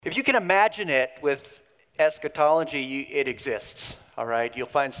If you can imagine it with eschatology, it exists, all right? You'll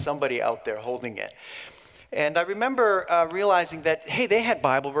find somebody out there holding it. And I remember realizing that, hey, they had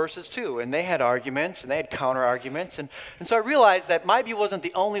Bible verses too, and they had arguments, and they had counter-arguments. And so I realized that my view wasn't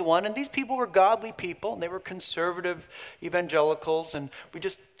the only one, and these people were godly people, and they were conservative evangelicals, and we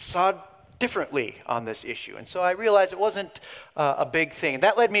just saw differently on this issue. And so I realized it wasn't a big thing. And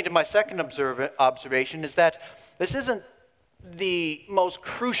that led me to my second observation, is that this isn't the most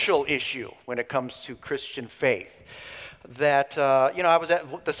crucial issue when it comes to Christian faith. That, I was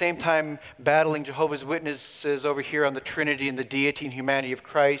at the same time battling Jehovah's Witnesses over here on the Trinity and the deity and humanity of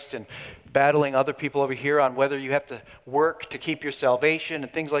Christ, and battling other people over here on whether you have to work to keep your salvation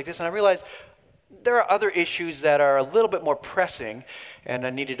and things like this. And I realized there are other issues that are a little bit more pressing, and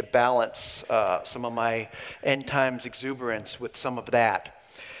I needed to balance some of my end times exuberance with some of that.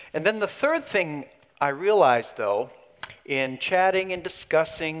 And then the third thing I realized, though, in chatting and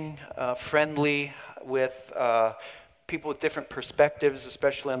discussing friendly with people with different perspectives,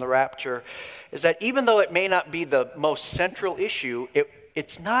 especially on the rapture, is that even though it may not be the most central issue,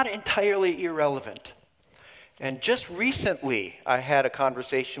 it's not entirely irrelevant. And just recently, I had a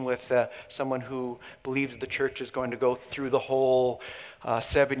conversation with someone who believes the church is going to go through the whole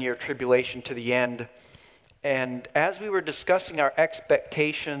 7-year tribulation to the end. And as we were discussing our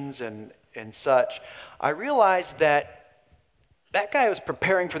expectations and such, I realized that guy was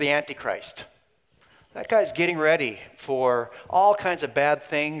preparing for the Antichrist. That guy's getting ready for all kinds of bad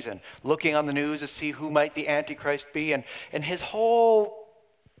things and looking on the news to see who might the Antichrist be. And his whole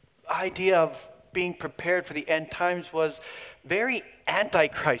idea of being prepared for the end times was very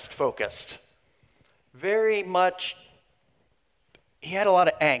Antichrist focused. Very much, he had a lot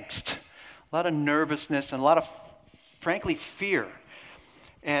of angst, a lot of nervousness, and a lot of, frankly, fear.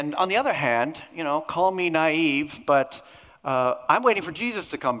 And on the other hand, call me naive, but I'm waiting for Jesus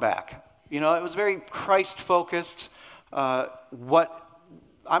to come back. It was very Christ-focused. I'm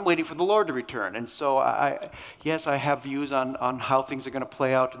waiting for the Lord to return. And so, I have views on how things are going to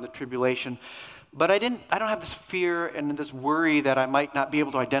play out in the tribulation. But I don't have this fear and this worry that I might not be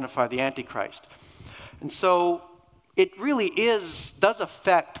able to identify the Antichrist. And so, it really does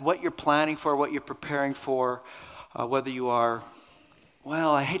affect what you're planning for, what you're preparing for, whether you are,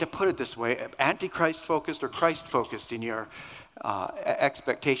 I hate to put it this way, Antichrist-focused or Christ-focused in your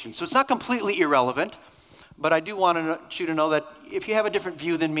expectations. So it's not completely irrelevant, but I do want you to know that if you have a different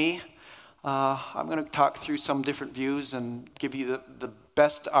view than me, I'm going to talk through some different views and give you the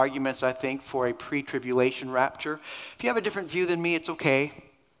best arguments, I think, for a pre-tribulation rapture. If you have a different view than me, it's okay.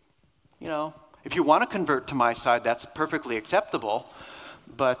 If you want to convert to my side, that's perfectly acceptable,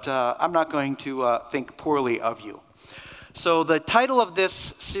 but I'm not going to think poorly of you. So the title of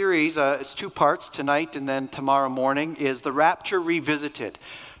this series is 2 parts, tonight and then tomorrow morning, is The Rapture Revisited.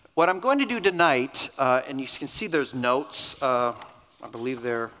 What I'm going to do tonight, and you can see there's notes, I believe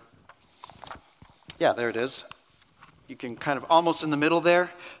there it is. You can kind of almost in the middle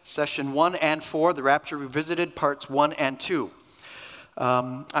there, session 1 and 4, The Rapture Revisited, parts 1 and 2.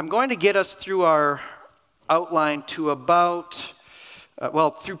 I'm going to get us through our outline to about,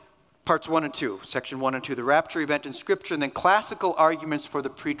 through parts 1 and 2, section 1 and 2, the rapture event in Scripture, and then classical arguments for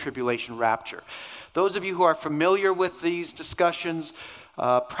the pre-tribulation rapture. Those of you who are familiar with these discussions,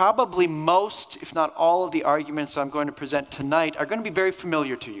 probably most, if not all of the arguments I'm going to present tonight are going to be very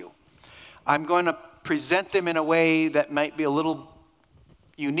familiar to you. I'm going to present them in a way that might be a little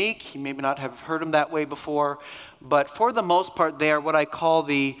unique. You may not have heard them that way before, but for the most part, they are what I call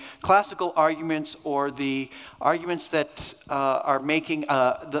the classical arguments, or the arguments that are making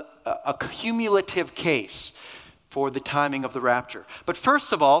a cumulative case for the timing of the rapture. But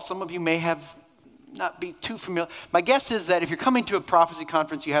first of all, some of you may have not be too familiar. My guess is that if you're coming to a prophecy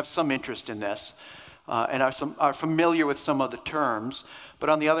conference, you have some interest in this and are familiar with some of the terms. But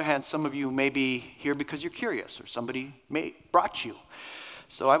on the other hand, some of you may be here because you're curious, or somebody brought you.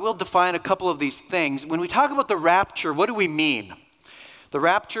 So I will define a couple of these things. When we talk about the rapture, what do we mean? The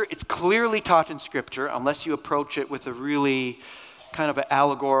rapture, it's clearly taught in Scripture, unless you approach it with a really kind of an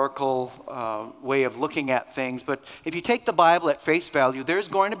allegorical way of looking at things. But if you take the Bible at face value, there's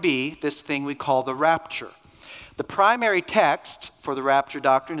going to be this thing we call the rapture. The primary text for the rapture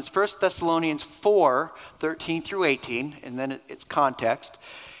doctrine is 1 Thessalonians 4, 13 through 18, and then its context.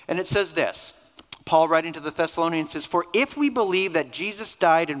 And it says this. Paul, writing to the Thessalonians, says, "For if we believe that Jesus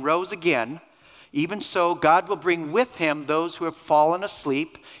died and rose again, even so God will bring with him those who have fallen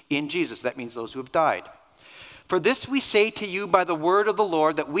asleep in Jesus." That means those who have died. "For this we say to you by the word of the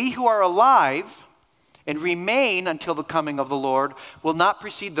Lord, that we who are alive and remain until the coming of the Lord will not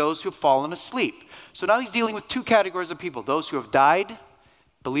precede those who have fallen asleep." So now he's dealing with 2 categories of people: those who have died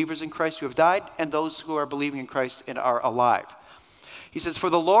believers in Christ who have died and those who are believing in Christ and are alive. He says, "For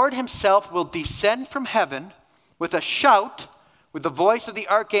the Lord himself will descend from heaven with a shout, with the voice of the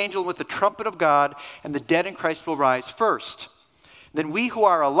archangel, with the trumpet of God, and the dead in Christ will rise first. Then we who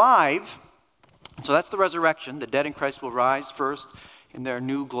are alive," so that's the resurrection, the dead in Christ will rise first in their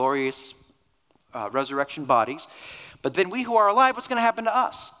new glorious resurrection bodies. "But then we who are alive, what's going to happen to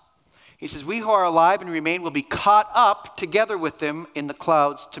us?" He says, "We who are alive and remain will be caught up together with them in the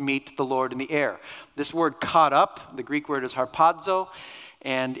clouds to meet the Lord in the air." This word "caught up," the Greek word is harpazo,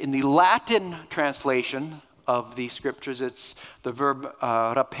 and in the Latin translation of the scriptures, it's the verb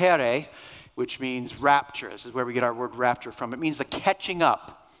rapere, which means rapture. This is where we get our word rapture from. It means the catching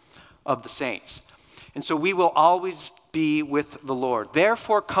up of the saints. And so we will always be with the Lord.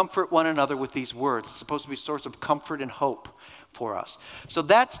 "Therefore, comfort one another with these words." It's supposed to be a source of comfort and hope for us. So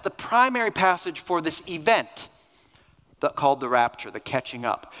that's the primary passage for this event called the rapture, the catching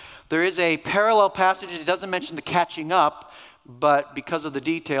up. There is a parallel passage. It doesn't mention the catching up, but because of the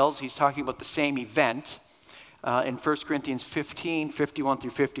details, he's talking about the same event in 1 Corinthians 15, 51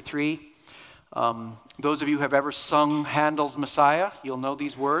 through 53. Those of you who have ever sung Handel's Messiah, you'll know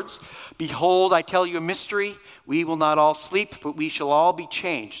these words. "Behold, I tell you a mystery. We will not all sleep, but we shall all be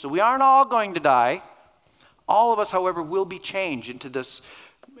changed." So we aren't all going to die. All of us, however, will be changed into this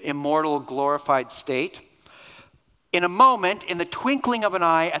immortal, glorified state. "In a moment, in the twinkling of an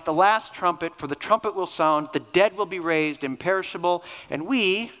eye, at the last trumpet, for the trumpet will sound, the dead will be raised imperishable, and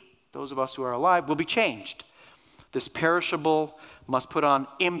we," those of us who are alive, "will be changed. This perishable must put on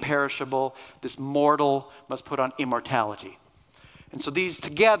imperishable. This mortal must put on immortality." And so these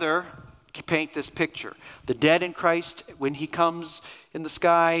together paint this picture. The dead in Christ, when he comes in the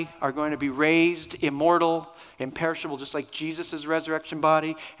sky, are going to be raised immortal, imperishable, just like Jesus' resurrection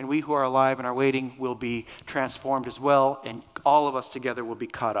body. And we who are alive and are waiting will be transformed as well. And all of us together will be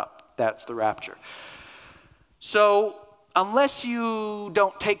caught up. That's the rapture. So unless you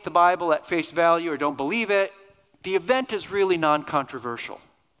don't take the Bible at face value or don't believe it, the event is really non-controversial.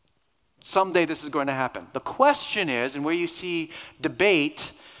 Someday this is going to happen. The question is, and where you see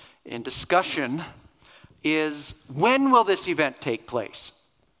debate and discussion, is when will this event take place?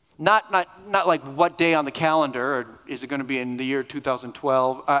 Not like what day on the calendar, or is it going to be in the year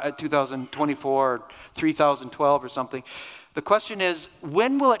 2012, 2024, or 3012 or something. The question is,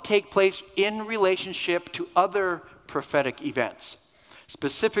 when will it take place in relationship to other prophetic events,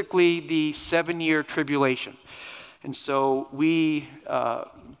 specifically the 7-year tribulation? And so we,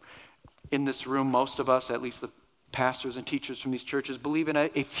 in this room, most of us, at least the pastors and teachers from these churches, believe in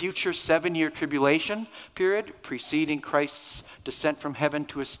a future 7-year tribulation period preceding Christ's descent from heaven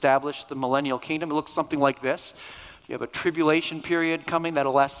to establish the millennial kingdom. It looks something like this. You have a tribulation period coming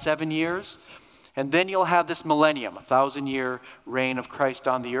that'll last 7 years. And then you'll have this millennium, a 1,000-year reign of Christ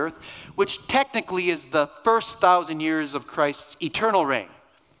on the earth, which technically is the first 1,000 years of Christ's eternal reign.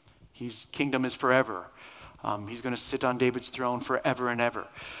 His kingdom is forever. He's going to sit on David's throne forever and ever.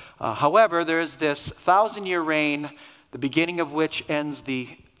 However, there is this 1,000-year reign, the beginning of which ends the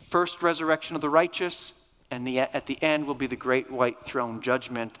first resurrection of the righteous, and at the end will be the great white throne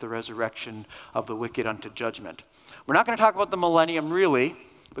judgment, the resurrection of the wicked unto judgment. We're not going to talk about the millennium really,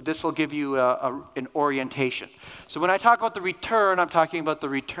 but this will give you an orientation. So when I talk about the return, I'm talking about the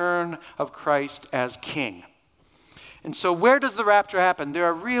return of Christ as king. And so where does the rapture happen? There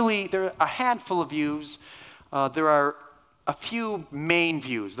are a handful of views. There are a few main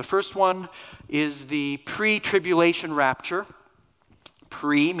views. The first one is the pre-tribulation rapture.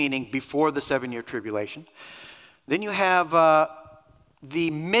 Pre, meaning before the 7-year tribulation. Then you have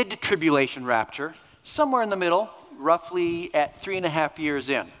the mid-tribulation rapture, somewhere in the middle, roughly at 3.5 years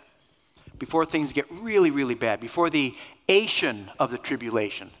in, before things get really, really bad, before the Asian of the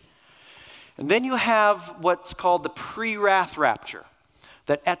tribulation. And then you have what's called the pre-wrath rapture,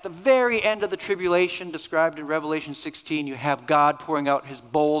 that at the very end of the tribulation, described in Revelation 16, you have God pouring out his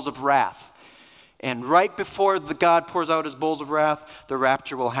bowls of wrath. And right before God pours out his bowls of wrath, the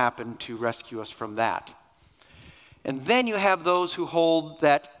rapture will happen to rescue us from that. And then you have those who hold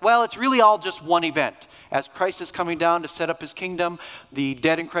that, well, it's really all just one event. As Christ is coming down to set up his kingdom, the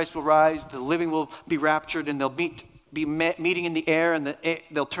dead in Christ will rise, the living will be raptured, and they'll be meeting in the air, and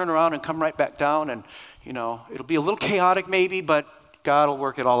they'll turn around and come right back down. And, it'll be a little chaotic maybe, but God will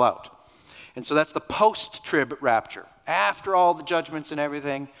work it all out. And so that's the post-trib rapture. After all the judgments and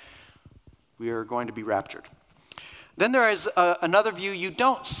everything, we are going to be raptured. Then there is another view. You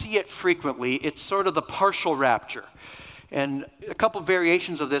don't see it frequently. It's sort of the partial rapture. And a couple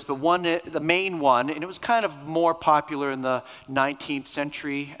variations of this, but the main one, and it was kind of more popular in the 19th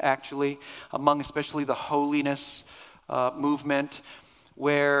century, actually, among especially the holiness movement,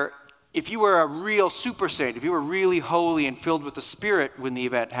 where if you were a real super saint, if you were really holy and filled with the Spirit when the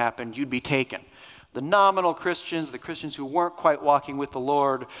event happened, you'd be taken. The nominal Christians, the Christians who weren't quite walking with the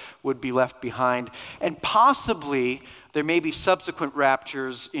Lord, would be left behind. And possibly there may be subsequent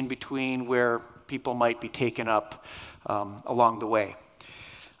raptures in between where people might be taken up along the way.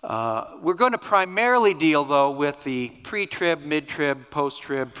 We're going to primarily deal, though, with the pre-trib, mid-trib,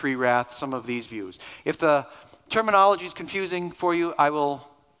 post-trib, pre-wrath, some of these views. If the terminology is confusing for you, I will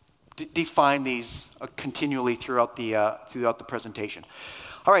define these continually throughout the presentation.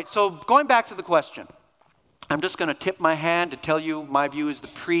 All right, so going back to the question, I'm just going to tip my hand to tell you my view is the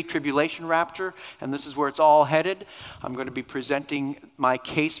pre-tribulation rapture, and this is where it's all headed. I'm going to be presenting my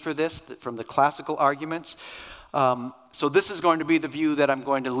case for this from the classical arguments. So this is going to be the view that I'm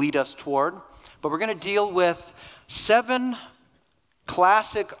going to lead us toward. But we're going to deal with 7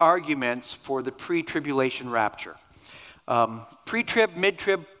 classic arguments for the pre-tribulation rapture. Pre-trib,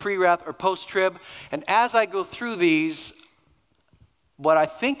 mid-trib, pre-wrath, or post-trib. And as I go through these, what I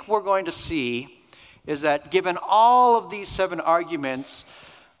think we're going to see is that given all of these 7 arguments,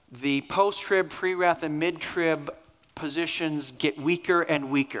 the post-trib, pre-wrath, and mid-trib positions get weaker and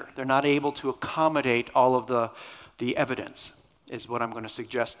weaker. They're not able to accommodate all of the evidence, is what I'm going to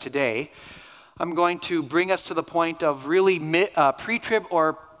suggest today. I'm going to bring us to the point of really pre-trib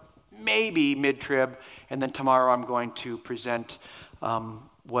or maybe mid-trib, and then tomorrow I'm going to present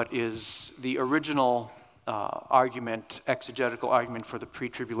what is the original exegetical argument for the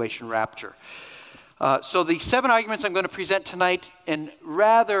pre-tribulation rapture. So the 7 arguments I'm going to present tonight in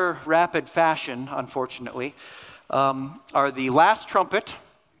rather rapid fashion, unfortunately, are the last trumpet.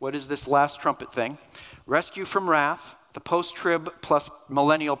 What is this last trumpet thing? Rescue from wrath, the post-trib plus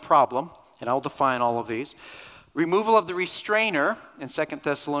millennial problem, and I'll define all of these. Removal of the restrainer in 2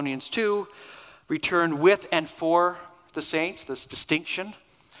 Thessalonians 2, return with and for the saints, this distinction.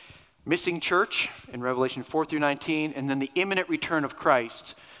 Missing church in Revelation 4 through 19, and then the imminent return of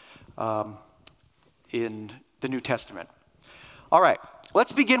Christ in the New Testament. All right,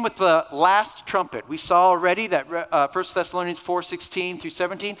 let's begin with the last trumpet. We saw already that 1 Thessalonians 4:16 through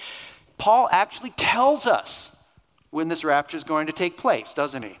 17, Paul actually tells us when this rapture is going to take place,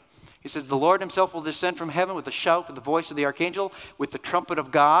 doesn't he? He says, the Lord himself will descend from heaven with a shout, with the voice of the archangel, with the trumpet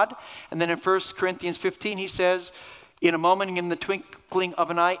of God. And then in 1 Corinthians 15, he says, in a moment, in the twinkling of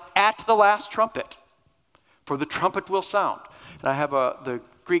an eye, at the last trumpet, for the trumpet will sound. And I have the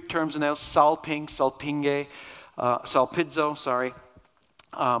Greek terms in there, salping, salpinge, salpidzo,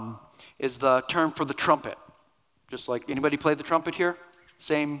 is the term for the trumpet. Just like, anybody play the trumpet here?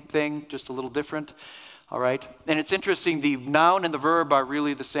 Same thing, just a little different. All right. And it's interesting, the noun and the verb are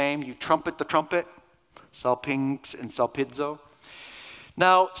really the same. You trumpet the trumpet, salpings and salpidzo.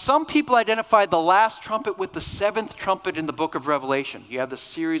 Now, some people identify the last trumpet with the 7th trumpet in the book of Revelation. You have the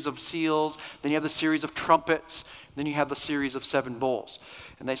series of seals, then you have the series of trumpets, then you have the series of 7 bowls.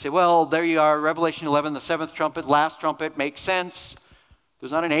 And they say, well, there you are, Revelation 11, the 7th trumpet, last trumpet, makes sense.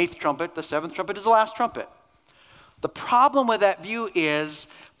 There's not an 8th trumpet. The 7th trumpet is the last trumpet. The problem with that view is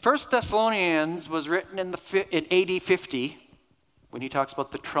 1 Thessalonians was written in AD 50, when he talks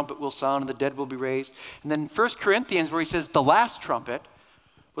about the trumpet will sound and the dead will be raised. And then 1 Corinthians, where he says the last trumpet,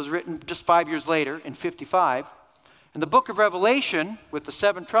 was written just 5 years later in 55. And the book of Revelation, with the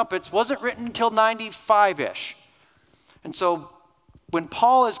 7 trumpets, wasn't written until 95-ish. And so when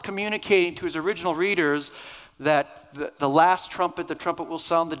Paul is communicating to his original readers that the last trumpet, the trumpet will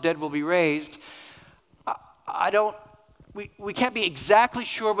sound, the dead will be raised, we can't be exactly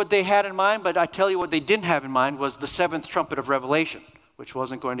sure what they had in mind, but I tell you what they didn't have in mind was the 7th trumpet of Revelation, which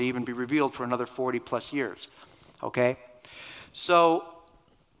wasn't going to even be revealed for another 40 plus years. Okay? So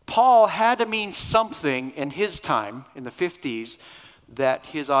Paul had to mean something in his time, in the 50s, that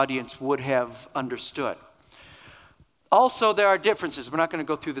his audience would have understood. Also, there are differences. We're not going to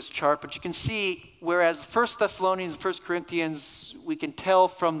go through this chart, but you can see, whereas 1 Thessalonians and 1 Corinthians, we can tell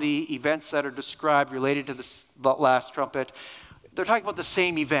from the events that are described related to the last trumpet, they're talking about the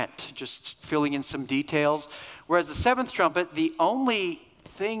same event, just filling in some details. Whereas the 7th trumpet, the only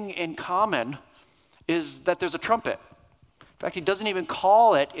thing in common is that there's a trumpet. In fact, he doesn't even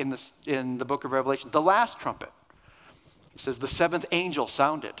call it in the book of Revelation the last trumpet. He says the 7th angel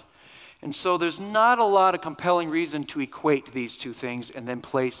sounded. And so there's not a lot of compelling reason to equate these two things and then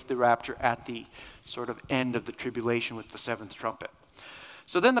place the rapture at the sort of end of the tribulation with the 7th trumpet.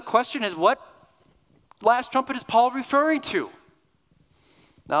 So then the question is, what last trumpet is Paul referring to?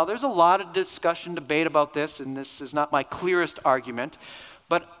 Now, there's a lot of discussion, debate about this, and this is not my clearest argument.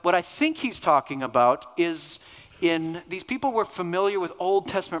 But what I think he's talking about is these people were familiar with Old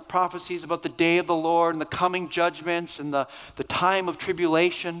Testament prophecies about the day of the Lord and the coming judgments and the time of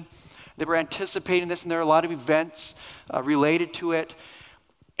tribulation. They were anticipating this, and there are a lot of events related to it.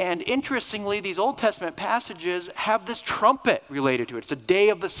 And interestingly, these Old Testament passages have this trumpet related to it. It's a day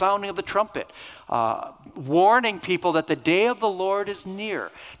of the sounding of the trumpet, warning people that the day of the Lord is near.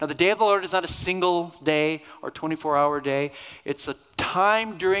 Now, the day of the Lord is not a single day or 24-hour day. It's a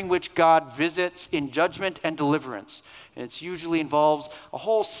time during which God visits in judgment and deliverance. And it usually involves a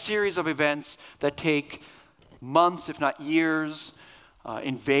whole series of events that take months, if not years,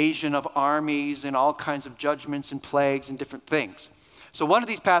 invasion of armies and all kinds of judgments and plagues and different things. So one of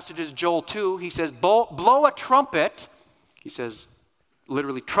these passages, Joel 2, he says, blow a trumpet. He says,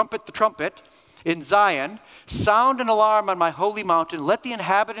 literally, trumpet the trumpet in Zion. Sound an alarm on my holy mountain. Let the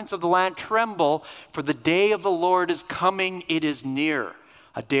inhabitants of the land tremble, for the day of the Lord is coming. It is near.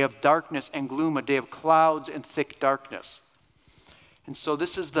 A day of darkness and gloom, a day of clouds and thick darkness. And so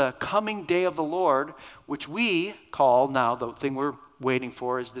this is the coming day of the Lord, which we call now, the thing we're waiting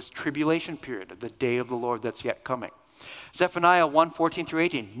for is this tribulation period, the day of the Lord that's yet coming. Zephaniah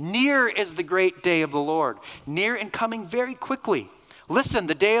 1:14-18. Near is the great day of the Lord, near and coming very quickly. Listen,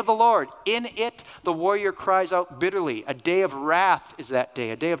 the day of the Lord. In it, the warrior cries out bitterly. A day of wrath is that day,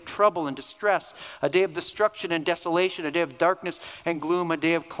 a day of trouble and distress, a day of destruction and desolation, a day of darkness and gloom, a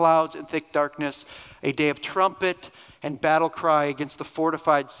day of clouds and thick darkness, a day of trumpet and battle cry against the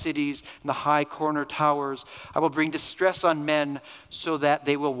fortified cities and the high corner towers. I will bring distress on men so that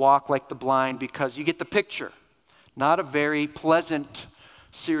they will walk like the blind, because you get the picture. Not a very pleasant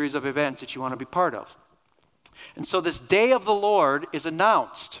series of events that you want to be part of. And so this day of the Lord is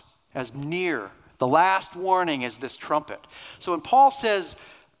announced as near. The last warning is this trumpet. So when Paul says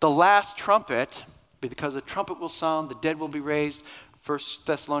the last trumpet, because the trumpet will sound, the dead will be raised, 1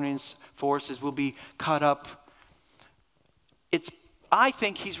 Thessalonians 4 says we'll be caught up. I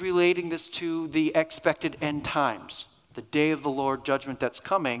think he's relating this to the expected end times, the day of the Lord judgment that's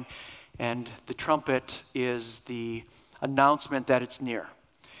coming. And the trumpet is the announcement that it's near.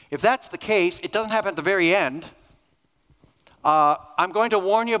 If that's the case, it doesn't happen at the very end. I'm going to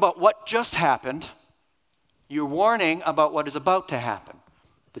warn you about what just happened. You're warning about what is about to happen.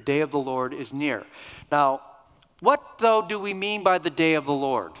 The day of the Lord is near. Now, what, though, do we mean by the day of the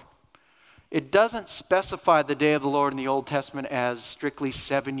Lord? It doesn't specify the day of the Lord in the Old Testament as strictly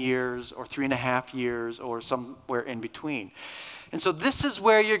 7 years or 3.5 years or somewhere in between. And so this is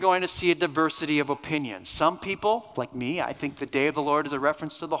where you're going to see a diversity of opinions. Some people, like me, I think the day of the Lord is a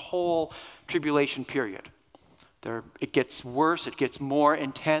reference to the whole tribulation period. It gets worse, it gets more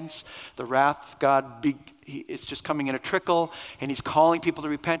intense. The wrath of God, it's just coming in a trickle, and he's calling people to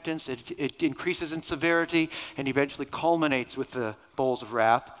repentance. It increases in severity and eventually culminates with the bowls of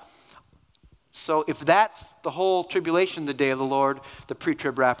wrath. So if that's the whole tribulation, the day of the Lord, the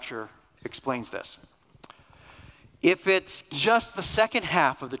pre-trib rapture explains this. If it's just the second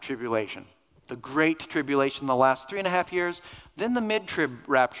half of the tribulation, the great tribulation, the last 3.5 years, then the mid-trib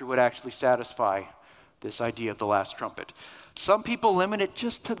rapture would actually satisfy this idea of the last trumpet. Some people limit it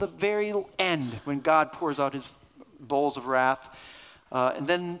just to the very end when God pours out his bowls of wrath, and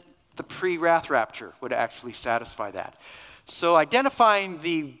then the pre-wrath rapture would actually satisfy that. So identifying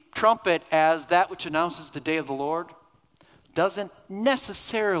the trumpet as that which announces the day of the Lord doesn't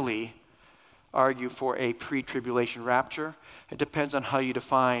necessarily argue for a pre-tribulation rapture. It depends on how you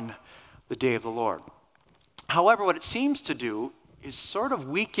define the day of the Lord. However, what it seems to do is sort of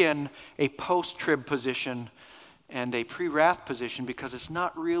weaken a post-trib position and a pre-wrath position, because it's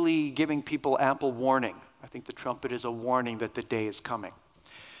not really giving people ample warning. I think the trumpet is a warning that the day is coming.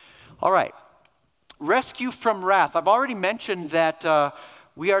 All right. Rescue from wrath. I've already mentioned that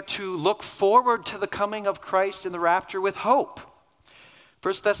we are to look forward to the coming of Christ in the rapture with hope.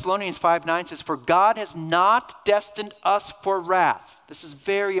 1 Thessalonians 5:9 says, "For God has not destined us for wrath." This is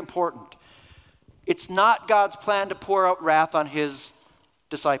very important. It's not God's plan to pour out wrath on his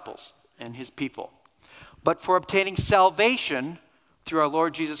disciples and his people, but for obtaining salvation through our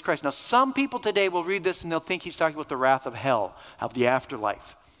Lord Jesus Christ. Now, some people today will read this and they'll think he's talking about the wrath of hell, of the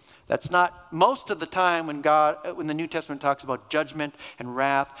afterlife. That's not, most of the time when the New Testament talks about judgment and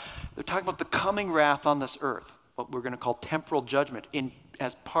wrath, they're talking about the coming wrath on this earth, what we're going to call temporal judgment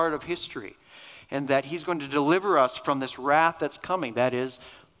as part of history, and that he's going to deliver us from this wrath that's coming, that is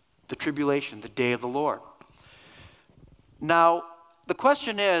the tribulation, the day of the Lord. Now, the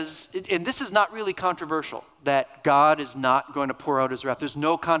question is, and this is not really controversial, that God is not going to pour out his wrath. There's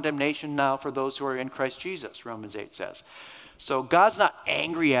no condemnation now for those who are in Christ Jesus, Romans 8 says. So God's not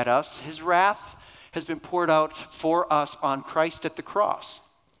angry at us. His wrath has been poured out for us on Christ at the cross.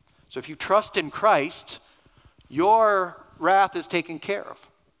 So if you trust in Christ, Your wrath is taken care of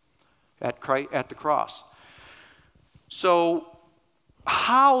at the cross. So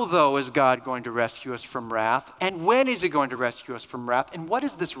how, though, is God going to rescue us from wrath? And when is he going to rescue us from wrath? And what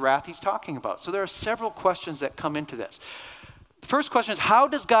is this wrath he's talking about? So there are several questions that come into this. The first question is, how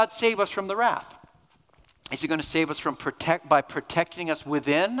does God save us from the wrath? Is he going to save us by protecting us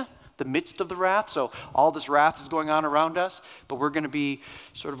within the midst of the wrath? So all this wrath is going on around us, but we're going to be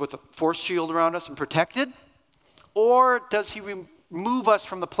sort of with a force shield around us and protected? Or does he remove us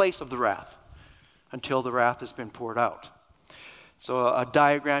from the place of the wrath until the wrath has been poured out? So a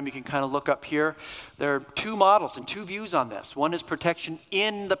diagram you can kind of look up here. There are two models and two views on this. One is protection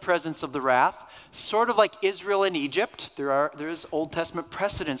in the presence of the wrath, sort of like Israel and Egypt. There is Old Testament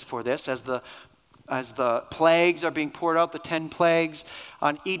precedence for this as the plagues are being poured out, the 10 plagues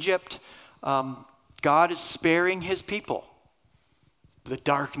on Egypt. God is sparing his people. The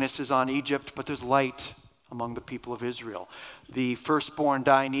darkness is on Egypt, but there's light among the people of Israel. The firstborn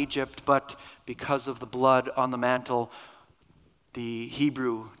die in Egypt, but because of the blood on the mantle, the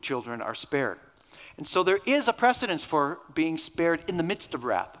Hebrew children are spared. And so there is a precedence for being spared in the midst of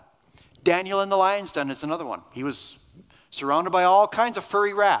wrath. Daniel in the lion's den is another one. He was surrounded by all kinds of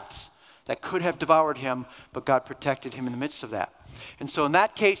furry rats that could have devoured him, but God protected him in the midst of that. And so in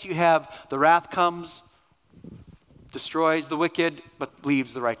that case, you have the wrath comes, destroys the wicked, but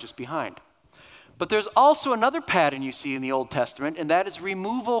leaves the righteous behind. But there's also another pattern you see in the Old Testament, and that is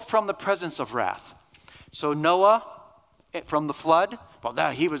removal from the presence of wrath. So Noah, from the flood,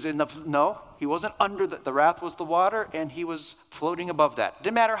 he wasn't under the wrath was the water, and he was floating above that. It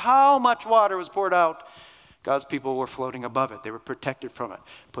didn't matter how much water was poured out, God's people were floating above it. They were protected from it.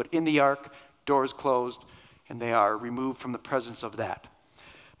 Put in the ark, doors closed, and they are removed from the presence of that.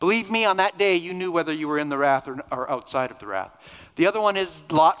 Believe me, on that day, you knew whether you were in the wrath or outside of the wrath. The other one is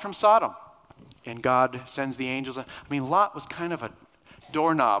Lot from Sodom. And God sends the angels. Lot was kind of a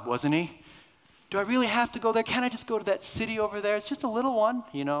doorknob, wasn't he? Do I really have to go there? Can't I just go to that city over there? It's just a little one,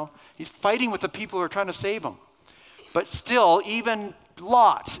 He's fighting with the people who are trying to save him. But still, even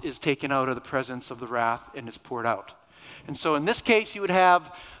Lot is taken out of the presence of the wrath and is poured out. And so in this case, you would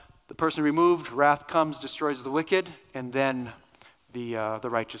have the person removed, wrath comes, destroys the wicked, and then the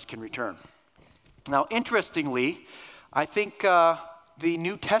righteous can return. Now, interestingly, I think the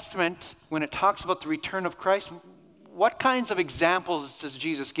New Testament, when it talks about the return of Christ, what kinds of examples does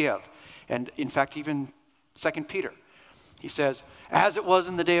Jesus give? And in fact, even 2 Peter, he says, as it was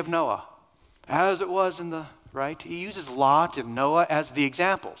in the day of Noah, as it was in the, right? He uses Lot and Noah as the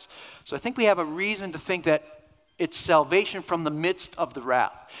examples. So I think we have a reason to think that it's salvation from the midst of the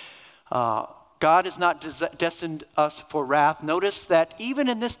wrath. God has not destined us for wrath. Notice that even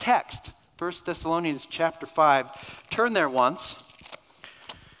in this text, 1 Thessalonians chapter 5, turn there once.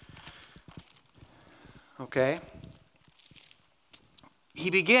 Okay. He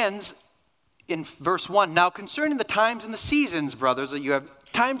begins in verse 1. Now concerning the times and the seasons, brothers, that you have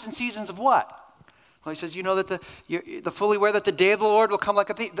times and seasons of what? Well, he says, you know that the fully aware that the day of the Lord will come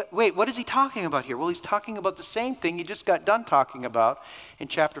like a thief. Wait, what is he talking about here? Well, he's talking about the same thing he just got done talking about in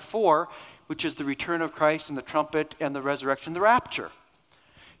chapter 4, which is the return of Christ and the trumpet and the resurrection, the rapture.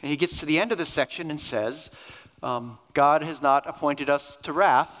 And he gets to the end of this section and says, God has not appointed us to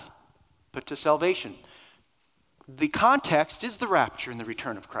wrath, but to salvation. The context is the rapture and the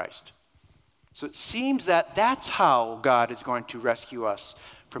return of Christ. So it seems that that's how God is going to rescue us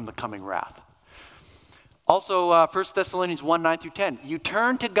from the coming wrath. Also, 1 Thessalonians 1, 9 through 10. You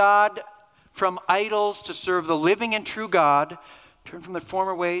turn to God from idols to serve the living and true God. Turn from the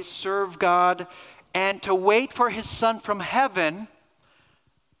former ways, serve God, and to wait for his Son from heaven,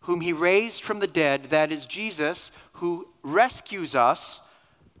 whom he raised from the dead, that is Jesus, who rescues us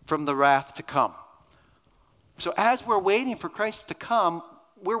from the wrath to come. So as we're waiting for Christ to come,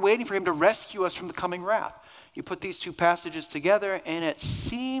 we're waiting for him to rescue us from the coming wrath. You put these two passages together, and it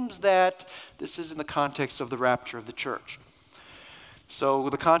seems that this is in the context of the rapture of the church. So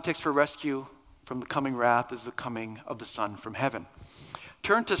the context for rescue from the coming wrath is the coming of the Son from heaven.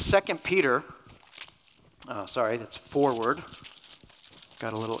 Turn to 2 Peter. That's forward.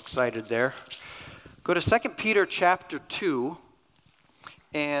 Got a little excited there. Go to 2 Peter chapter 2.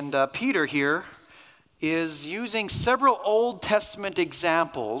 And Peter here is using several Old Testament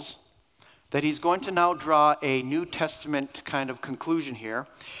examples that he's going to now draw a New Testament kind of conclusion here.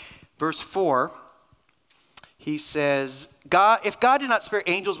 Verse 4, he says, if God did not spare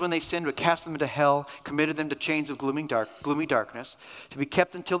angels when they sinned, but cast them into hell, committed them to chains of gloomy darkness, to be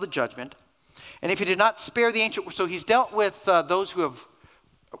kept until the judgment. And if he did not spare the ancient, so he's dealt with those who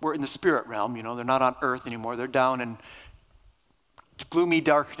were in the spirit realm, they're not on earth anymore, they're down in gloomy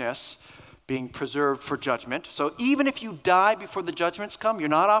darkness. being preserved for judgment. So even if you die before the judgments come, you're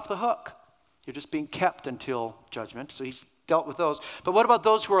not off the hook. You're just being kept until judgment. So he's dealt with those. But what about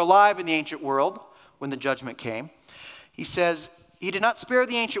those who were alive in the ancient world when the judgment came? He says, he did not spare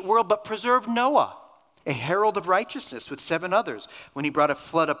the ancient world, but preserved Noah, a herald of righteousness, with 7 others, when he brought a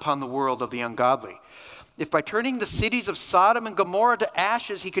flood upon the world of the ungodly. If by turning the cities of Sodom and Gomorrah to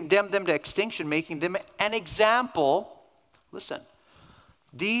ashes, he condemned them to extinction, making them an example. Listen,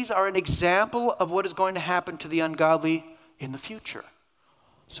 these are an example of what is going to happen to the ungodly in the future.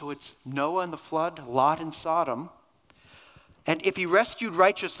 So it's Noah and the flood, Lot and Sodom. And if he rescued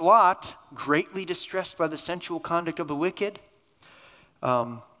righteous Lot, greatly distressed by the sensual conduct of the wicked,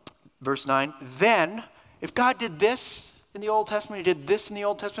 verse 9, then, if God did this in the Old Testament, he did this in the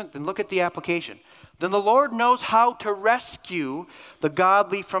Old Testament, then look at the application. Then the Lord knows how to rescue the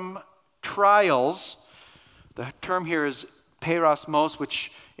godly from trials. The term here is perosmos,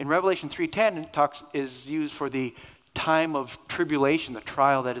 which in Revelation 3:10 is used for the time of tribulation, the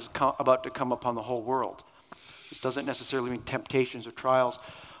trial that is about to come upon the whole world. This doesn't necessarily mean temptations or trials.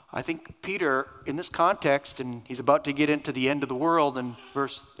 I think Peter, in this context, and he's about to get into the end of the world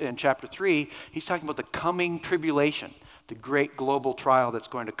in chapter 3, he's talking about the coming tribulation, the great global trial that's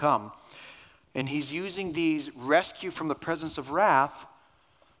going to come. And he's using these rescue from the presence of wrath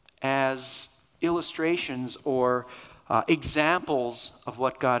as illustrations or examples of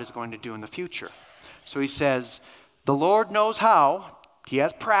what God is going to do in the future. So he says, the Lord knows how, he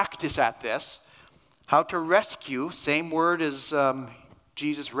has practice at this, how to rescue, same word as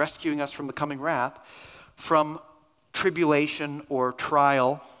Jesus rescuing us from the coming wrath, from tribulation or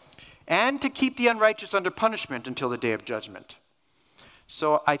trial, and to keep the unrighteous under punishment until the day of judgment.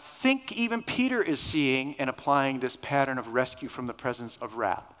 So I think even Peter is seeing and applying this pattern of rescue from the presence of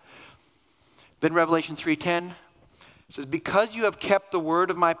wrath. Then Revelation 3:10 says, because you have kept the word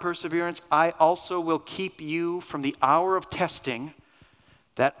of my perseverance, I also will keep you from the hour of testing,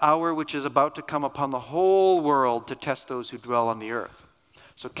 that hour which is about to come upon the whole world to test those who dwell on the earth.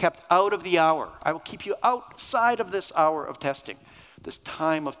 So kept out of the hour. I will keep you outside of this hour of testing, this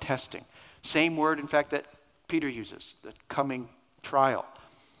time of testing. Same word, in fact, that Peter uses, the coming trial.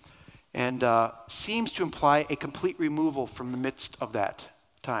 And seems to imply a complete removal from the midst of that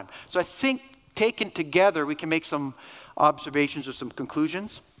time. So I think taken together, we can make some observations or some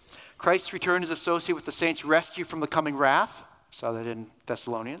conclusions. Christ's return is associated with the saints' rescue from the coming wrath. Saw that in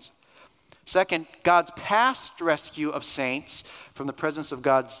Thessalonians. Second, God's past rescue of saints from the presence of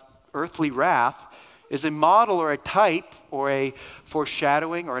God's earthly wrath is a model or a type or a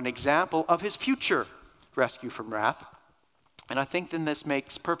foreshadowing or an example of his future rescue from wrath. And I think then this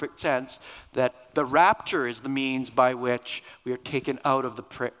makes perfect sense that the rapture is the means by which we are taken out of the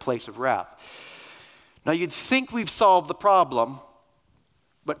place of wrath. Now you'd think we've solved the problem,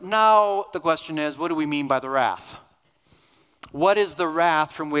 but now the question is, what do we mean by the wrath? What is the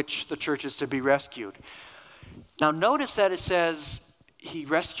wrath from which the church is to be rescued? Now notice that it says he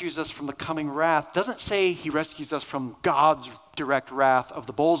rescues us from the coming wrath. It doesn't say he rescues us from God's direct wrath of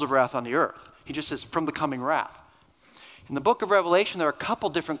the bowls of wrath on the earth. He just says from the coming wrath. In the book of Revelation, there are a couple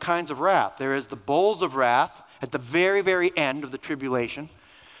different kinds of wrath. There is the bowls of wrath at the very, very end of the tribulation.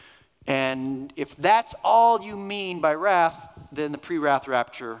 And if that's all you mean by wrath, then the pre-wrath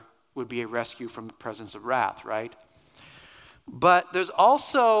rapture would be a rescue from the presence of wrath, right? But there's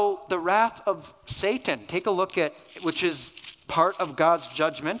also the wrath of Satan. Take a look at, which is part of God's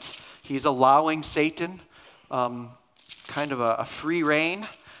judgment. He's allowing Satan kind of a free reign,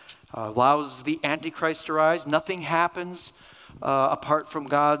 allows the Antichrist to rise. Nothing happens apart from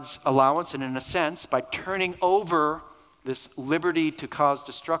God's allowance. And in a sense, by turning over this liberty to cause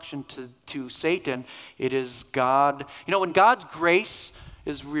destruction to Satan, it is God. You know, when God's grace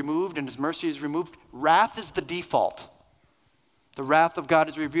is removed and his mercy is removed, wrath is the default. The wrath of God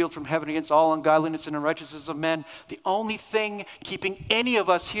is revealed from heaven against all ungodliness and unrighteousness of men. The only thing keeping any of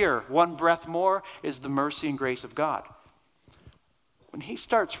us here one breath more is the mercy and grace of God. When he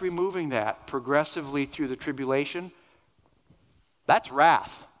starts removing that progressively through the tribulation, that's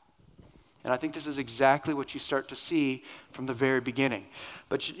wrath. And I think this is exactly what you start to see from the very beginning.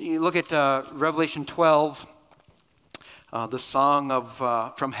 But you look at Revelation 12, the song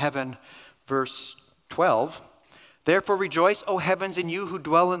of from heaven, verse 12. Therefore rejoice, O heavens, and you who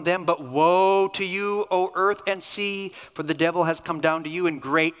dwell in them, but woe to you, O earth and sea, for the devil has come down to you in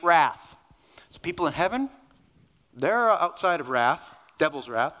great wrath. So people in heaven, they're outside of wrath, devil's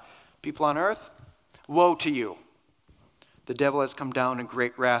wrath. People on earth, woe to you. The devil has come down in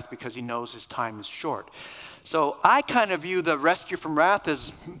great wrath because he knows his time is short. So I kind of view the rescue from wrath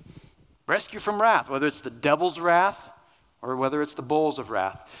as rescue from wrath, whether it's the devil's wrath or whether it's the bowls of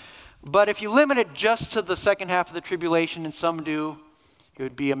wrath. But if you limit it just to the second half of the tribulation, and some do, it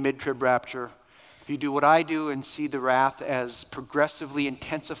would be a mid-trib rapture. If you do what I do and see the wrath as progressively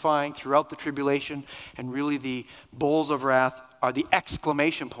intensifying throughout the tribulation, and really the bowls of wrath are the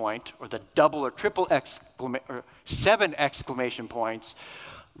exclamation point, or the double or triple or 7 exclamation points,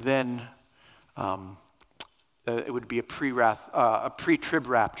 then it would be a pre-trib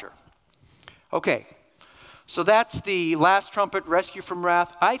rapture. Okay, so that's the last trumpet, rescue from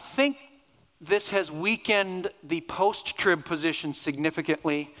wrath. I think this has weakened the post-trib position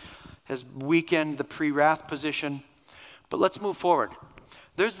significantly, has weakened the pre-wrath position. But let's move forward.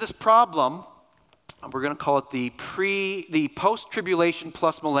 There's this problem, we're going to call it the post-tribulation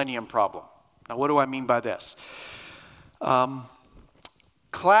plus millennium problem. Now, what do I mean by this?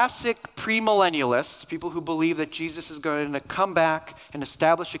 Classic premillennialists, people who believe that Jesus is going to come back and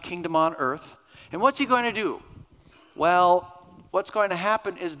establish a kingdom on earth. And what's he going to do? Well, what's going to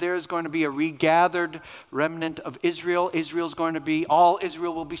happen is there's going to be a regathered remnant of Israel. All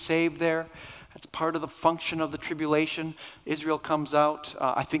Israel will be saved there. That's part of the function of the tribulation. Israel comes out.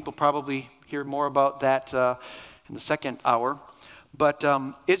 I think we'll probably hear more about that in the second hour. But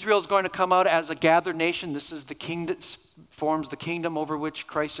Israel's going to come out as a gathered nation. This is the kingdom, forms the kingdom over which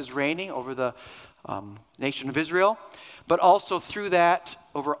Christ is reigning, over the nation of Israel. But also through that,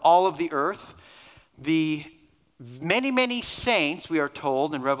 over all of the earth. The many, many saints, we are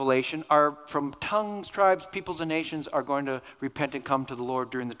told in Revelation, are from tongues, tribes, peoples, and nations are going to repent and come to the Lord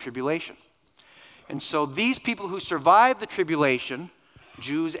during the tribulation. And so these people who survive the tribulation,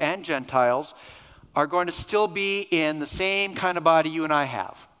 Jews and Gentiles, are going to still be in the same kind of body you and I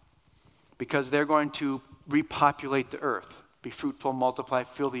have, because they're going to repopulate the earth, be fruitful, multiply,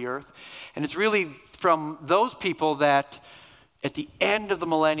 fill the earth. And it's really from those people that at the end of the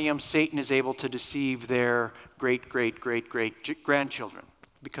millennium, Satan is able to deceive their great-grandchildren,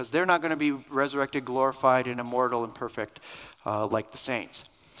 because they're not going to be resurrected, glorified, and immortal and perfect like the saints.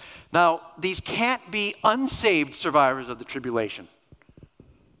 Now, these can't be unsaved survivors of the tribulation.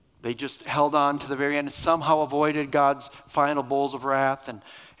 They just held on to the very end and somehow avoided God's final bowls of wrath,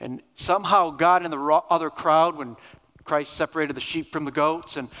 and somehow got in the other crowd when Christ separated the sheep from the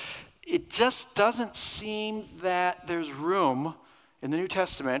goats. And it just doesn't seem that there's room in the New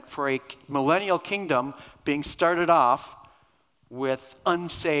Testament for a millennial kingdom being started off with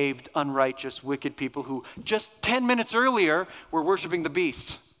unsaved, unrighteous, wicked people who just 10 minutes earlier were worshiping the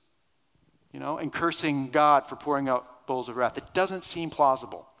beast, and cursing God for pouring out bowls of wrath. It doesn't seem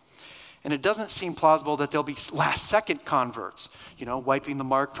plausible. And it doesn't seem plausible that there'll be last-second converts, wiping the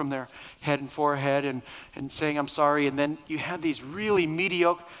mark from their head and forehead and saying, I'm sorry. And then you have these really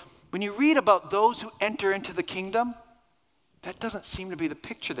mediocre. When you read about those who enter into the kingdom, that doesn't seem to be the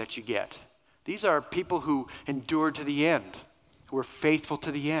picture that you get. These are people who endured to the end, who were faithful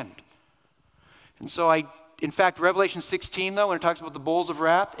to the end. And so in fact, Revelation 16, though, when it talks about the bowls of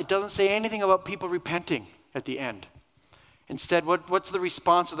wrath, it doesn't say anything about people repenting at the end. Instead, what's the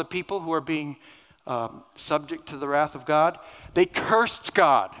response of the people who are being subject to the wrath of God? They cursed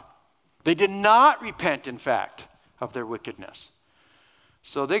God. They did not repent, in fact, of their wickedness.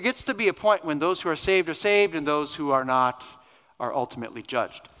 So there gets to be a point when those who are saved, and those who are not are ultimately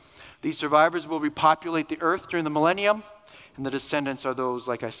judged. These survivors will repopulate the earth during the millennium, and the descendants are those,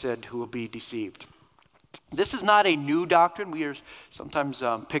 like I said, who will be deceived. This is not a new doctrine. We are sometimes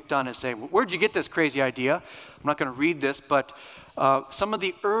picked on as saying, where'd you get this crazy idea? I'm not going to read this, but some of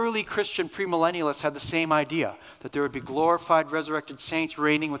the early Christian premillennialists had the same idea, that there would be glorified, resurrected saints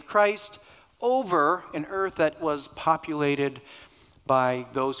reigning with Christ over an earth that was populated by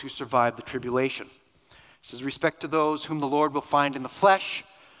those who survived the tribulation. He says, respect to those whom the Lord will find in the flesh.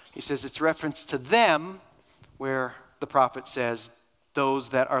 He says it's reference to them where the prophet says, those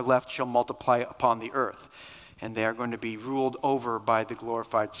that are left shall multiply upon the earth, and they are going to be ruled over by the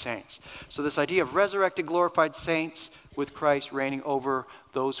glorified saints. So this idea of resurrected, glorified saints with Christ reigning over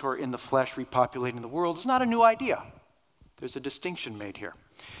those who are in the flesh, repopulating the world, is not a new idea. There's a distinction made here.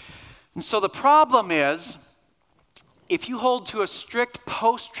 And so the problem is, if you hold to a strict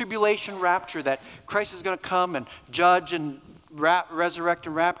post-tribulation rapture that Christ is going to come and judge and resurrect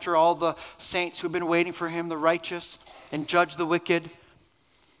and rapture all the saints who have been waiting for him, the righteous, and judge the wicked,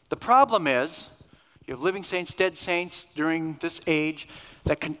 the problem is, you have living saints, dead saints during this age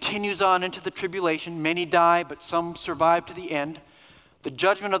that continues on into the tribulation. Many die, but some survive to the end. The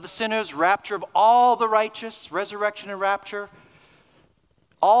judgment of the sinners, rapture of all the righteous, resurrection and rapture.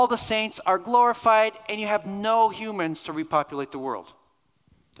 All the saints are glorified, and you have no humans to repopulate the world.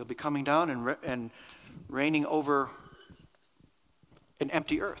 They'll be coming down and reigning over an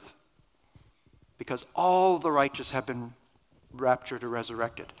empty earth, because all the righteous have been rapture to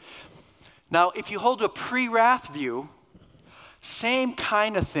resurrected. Now, if you hold a pre-wrath view, same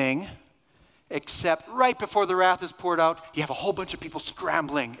kind of thing, except right before the wrath is poured out, you have a whole bunch of people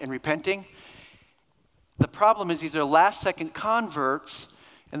scrambling and repenting. The problem is these are last-second converts,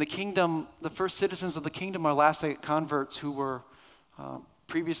 and the kingdom, the first citizens of the kingdom are last-second converts who were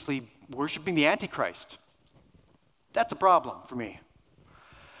previously worshiping the Antichrist. That's a problem for me.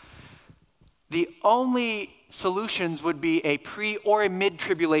 The only solutions would be a pre or a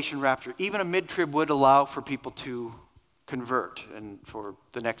mid-tribulation rapture. Even a mid-trib would allow for people to convert and for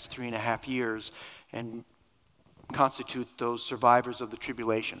the next 3.5 years and constitute those survivors of the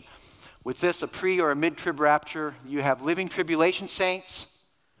tribulation. With this, a pre or a mid-trib rapture, you have living tribulation saints,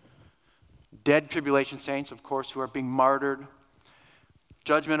 dead tribulation saints, of course, who are being martyred.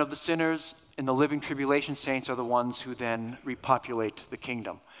 Judgment of the sinners and the living tribulation saints are the ones who then repopulate the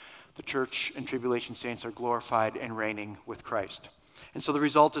kingdom. The church and tribulation saints are glorified and reigning with Christ. And so the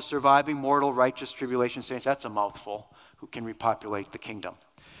result is surviving mortal righteous tribulation saints. That's a mouthful, who can repopulate the kingdom.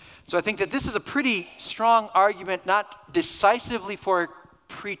 So I think that this is a pretty strong argument, not decisively for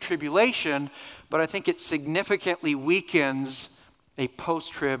pre-tribulation, but I think it significantly weakens a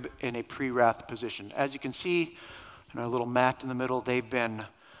post-trib and a pre-wrath position. As you can see in our little mat in the middle, they've been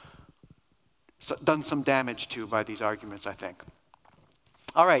done some damage to by these arguments, I think.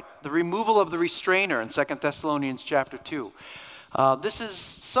 All right, the removal of the restrainer in 2 Thessalonians chapter 2. This is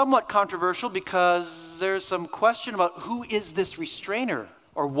somewhat controversial because there's some question about who is this restrainer,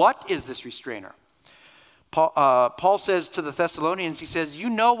 or what is this restrainer? Paul says to the Thessalonians, he says, you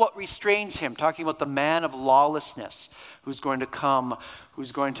know what restrains him, talking about the man of lawlessness who's going to come,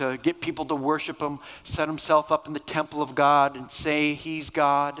 who's going to get people to worship him, set himself up in the temple of God and say he's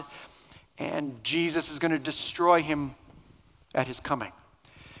God, and Jesus is going to destroy him at his coming.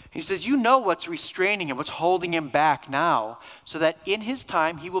 He says, you know what's restraining him, what's holding him back now, so that in his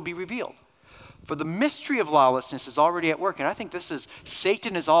time he will be revealed. For the mystery of lawlessness is already at work. And I think this is,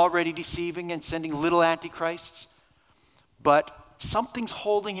 Satan is already deceiving and sending little antichrists. But something's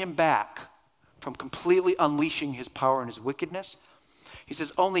holding him back from completely unleashing his power and his wickedness. He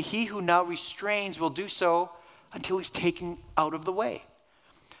says, only he who now restrains will do so until he's taken out of the way.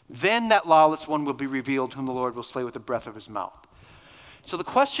 Then that lawless one will be revealed, whom the Lord will slay with the breath of his mouth. So the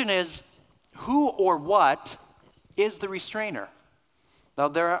question is, who or what is the restrainer?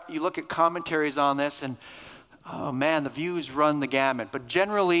 Now, you look at commentaries on this, and, oh man, the views run the gamut. But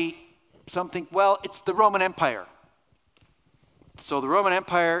generally, it's the Roman Empire. So the Roman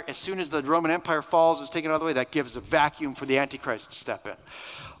Empire, as soon as the Roman Empire falls, is taken out of the way, that gives a vacuum for the Antichrist to step in.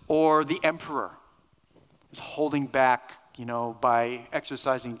 Or the emperor is holding back, by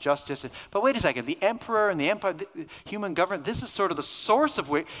exercising justice. But wait a second, the emperor and the empire, the human government, this is sort of the source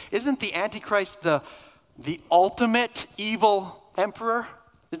of isn't the Antichrist the ultimate evil emperor?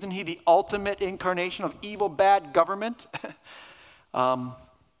 Isn't he the ultimate incarnation of evil, bad government?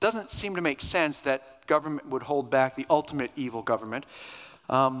 Doesn't seem to make sense that government would hold back the ultimate evil government.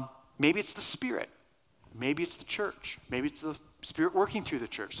 Maybe it's the Spirit. Maybe it's the church. Maybe it's the Spirit working through the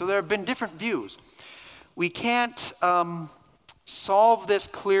church. So there have been different views. We can't solve this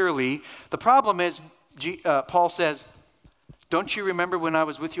clearly. The problem is, Paul says, don't you remember when I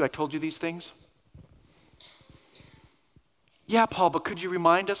was with you, I told you these things? Yeah, Paul, but could you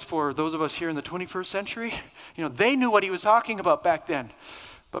remind us, for those of us here in the 21st century? They knew what he was talking about back then.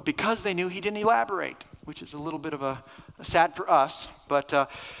 But because they knew, he didn't elaborate, which is a little bit of a sad for us. But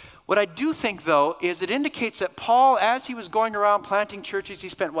what I do think, though, is it indicates that Paul, as he was going around planting churches, he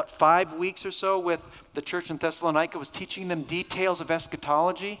spent, 5 weeks or so with the church in Thessalonica, was teaching them details of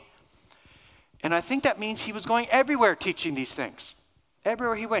eschatology. And I think that means he was going everywhere teaching these things.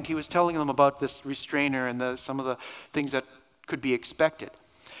 Everywhere he went, he was telling them about this restrainer and some of the things that could be expected.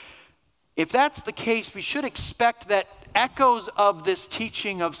 If that's the case, we should expect that echoes of this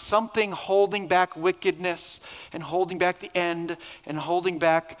teaching of something holding back wickedness and holding back the end and holding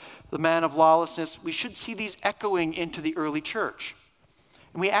back the man of lawlessness, we should see these echoing into the early church.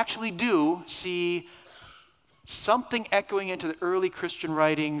 And we actually do see something echoing into the early Christian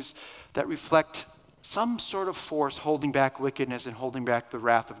writings that reflect some sort of force holding back wickedness and holding back the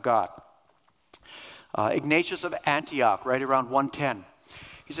wrath of God. Ignatius of Antioch, right around 110.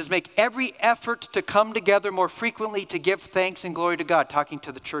 He says, make every effort to come together more frequently to give thanks and glory to God, talking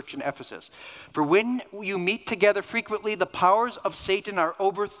to the church in Ephesus. For when you meet together frequently, the powers of Satan are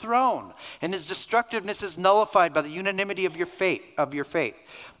overthrown, and his destructiveness is nullified by the unanimity of your faith.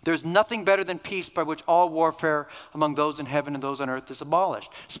 There's nothing better than peace, by which all warfare among those in heaven and those on earth is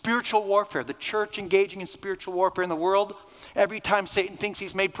abolished. Spiritual warfare, the church engaging in spiritual warfare in the world. Every time Satan thinks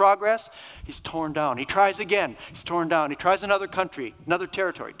he's made progress, he's torn down. He tries again, he's torn down. He tries another country, another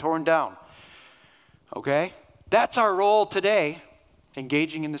territory, torn down. Okay? That's our role today,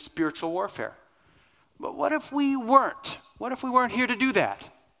 engaging in the spiritual warfare. But what if we weren't? What if we weren't here to do that?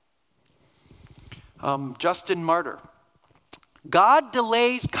 Justin Martyr. God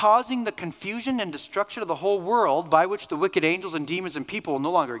delays causing the confusion and destruction of the whole world, by which the wicked angels and demons and people will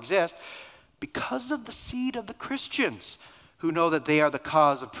no longer exist, because of the seed of the Christians, who know that they are the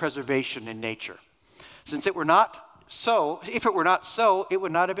cause of preservation in nature. Since it were not so, if it were not so, it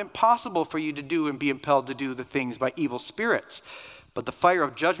would not have been possible for you to do and be impelled to do the things by evil spirits. But the fire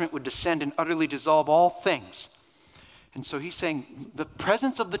of judgment would descend and utterly dissolve all things. And so he's saying the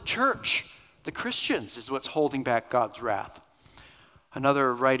presence of the church, the Christians, is what's holding back God's wrath.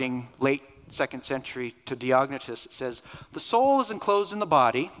 Another writing, late 2nd century, to Diognetus, says, the soul is enclosed in the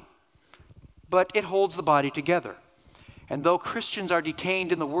body, but it holds the body together. And though Christians are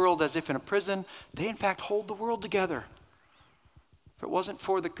detained in the world as if in a prison, they in fact hold the world together. If it wasn't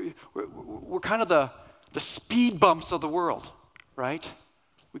for we're kind of the speed bumps of the world, right?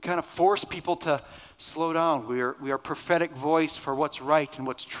 We kind of force people to slow down. We are a prophetic voice for what's right and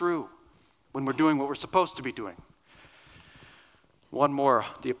what's true when we're doing what we're supposed to be doing. One more,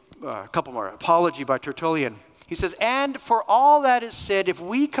 a couple more. Apology by Tertullian. He says, and for all that is said, if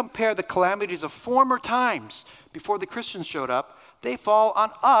we compare the calamities of former times before the Christians showed up, they fall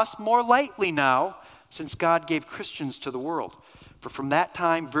on us more lightly now, since God gave Christians to the world. For from that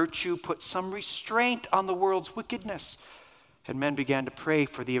time, virtue put some restraint on the world's wickedness, and men began to pray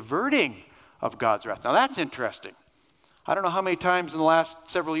for the averting of God's wrath. Now that's interesting. I don't know how many times in the last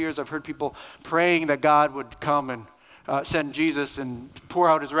several years I've heard people praying that God would come and send Jesus and pour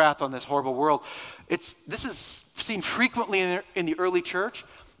out his wrath on this horrible world. This is seen frequently in the early church.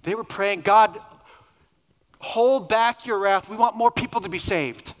 They were praying, God, hold back your wrath. We want more people to be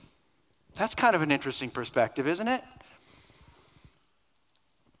saved. That's kind of an interesting perspective, isn't it?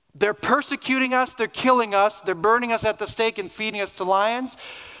 They're persecuting us, they're killing us, they're burning us at the stake and feeding us to lions,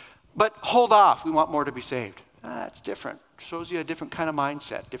 but hold off, we want more to be saved. That's different. Shows you a different kind of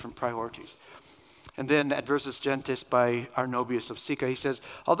mindset, different priorities. And then at Versus Gentis by Arnobius of Sica, he says,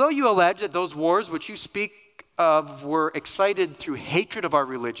 although you allege that those wars which you speak of were excited through hatred of our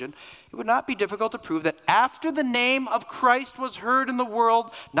religion, it would not be difficult to prove that after the name of Christ was heard in the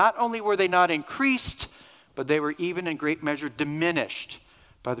world, not only were they not increased, but they were even in great measure diminished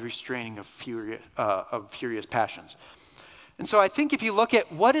by the restraining of furious passions. And so I think if you look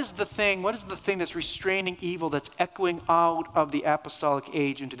at what is the thing that's restraining evil, that's echoing out of the apostolic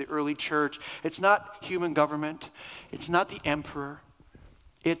age into the early church, it's not human government, it's not the emperor,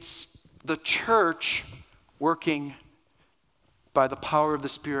 it's the church working by the power of the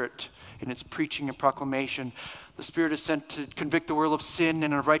Spirit in its preaching and proclamation. The Spirit is sent to convict the world of sin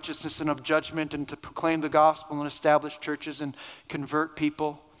and of righteousness and of judgment, and to proclaim the gospel and establish churches and convert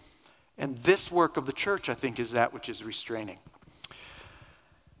people. And this work of the church, I think, is that which is restraining.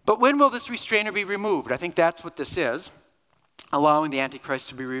 But when will this restrainer be removed? I think that's what this is, allowing the Antichrist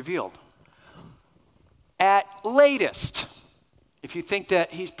to be revealed. At latest, if you think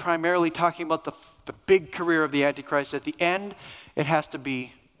that he's primarily talking about the big career of the Antichrist, at the end, it has to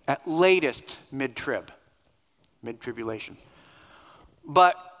be at latest mid-tribulation.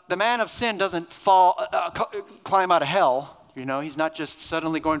 But the man of sin doesn't climb out of hell. You know, he's not just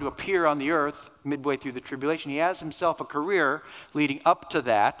suddenly going to appear on the earth midway through the tribulation. He has himself a career leading up to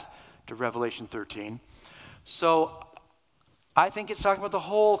that, to Revelation 13. So I think it's talking about the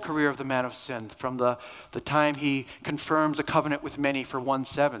whole career of the man of sin, from the time he confirms a covenant with many for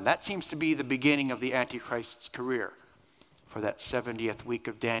 1/7. That seems to be the beginning of the Antichrist's career for that 70th week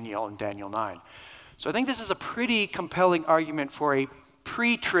of Daniel and Daniel 9. So I think this is a pretty compelling argument for a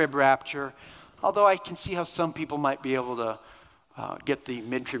pre-trib rapture, although I can see how some people might be able to get the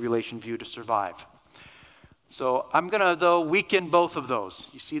mid-tribulation view to survive. So I'm going to, though, weaken both of those.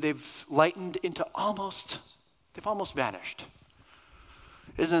 You see, they've lightened into they've almost vanished.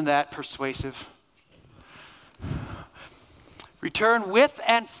 Isn't that persuasive? Return with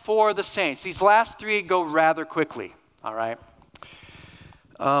and for the saints. These last three go rather quickly, all right?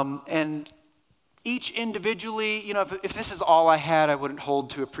 And each individually, you know, if this is all I had, I wouldn't hold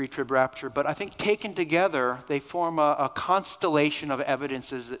to a pre-trib rapture. But I think taken together, they form a constellation of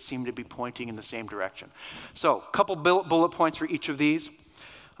evidences that seem to be pointing in the same direction. So a couple bullet points for each of these.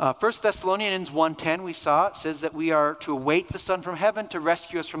 1 Thessalonians 1:10, we saw, it says that we are to await the Son from heaven to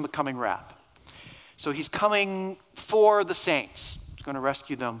rescue us from the coming wrath. So he's coming for the saints. He's going to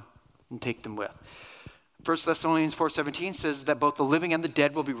rescue them and take them with. 1 Thessalonians 4:17 says that both the living and the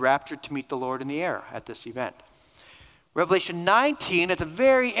dead will be raptured to meet the Lord in the air at this event. Revelation 19, at the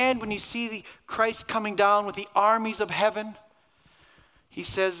very end, when you see Christ coming down with the armies of heaven, he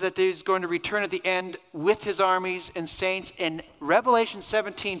says that he's going to return at the end with his armies and saints. In Revelation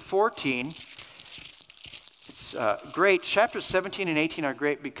 17:14, it's great. Chapters 17 and 18 are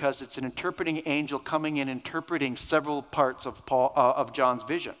great because it's an interpreting angel coming in interpreting several parts of John's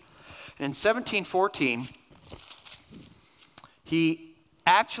vision. And in 17:14, he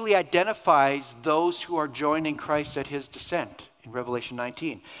actually identifies those who are joining Christ at his descent in Revelation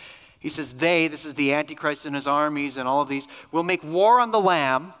 19. He says this is the Antichrist and his armies and all of these, will make war on the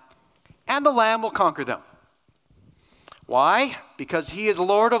Lamb, and the Lamb will conquer them. Why? Because he is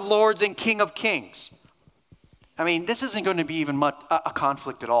Lord of lords and King of kings. I mean, this isn't going to be even much a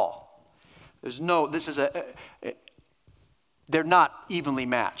conflict at all. They're not evenly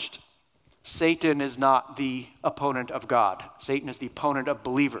matched. Satan is not the opponent of God. Satan is the opponent of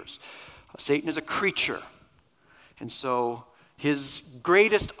believers. Satan is a creature. And so his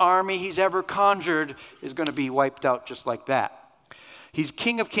greatest army he's ever conjured is going to be wiped out just like that. He's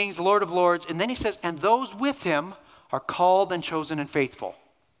King of kings, Lord of lords. And then he says, and those with him are called and chosen and faithful.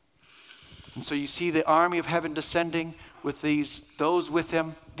 And so you see the army of heaven descending with those with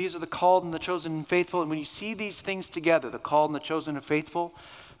him. These are the called and the chosen and faithful. And when you see these things together, the called and the chosen and faithful,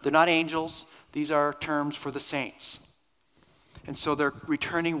 they're not angels. These are terms for the saints. And so they're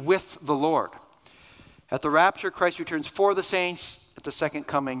returning with the Lord. At the rapture, Christ returns for the saints. At the second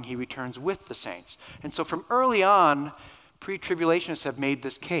coming, he returns with the saints. And so from early on, pre-tribulationists have made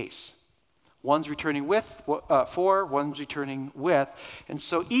this case. One's returning for, one's returning with. And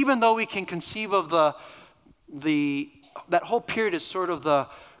so even though we can conceive of that whole period as sort of the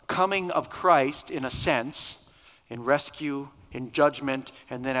coming of Christ in a sense, in rescue, in judgment,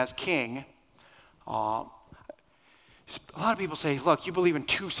 and then as king, a lot of people say, look, you believe in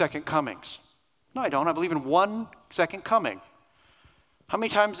 2 second comings. No, I don't. I believe in 1 second coming. How many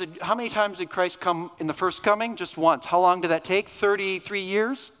times did Christ come in the first coming? Just once. How long did that take? 33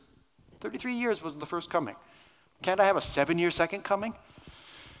 years? 33 years was the first coming. Can't I have a 7-year second coming?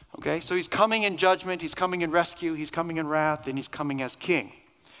 Okay, so he's coming in judgment, he's coming in rescue, he's coming in wrath, and he's coming as king.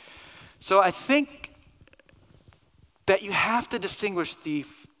 So I think that you have to distinguish the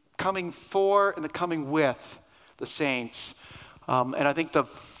coming for and the coming with the saints. And I think the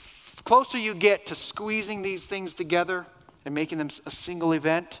closer you get to squeezing these things together and making them a single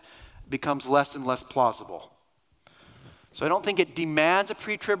event, it becomes less and less plausible. So I don't think it demands a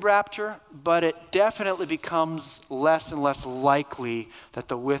pre-trib rapture, but it definitely becomes less and less likely that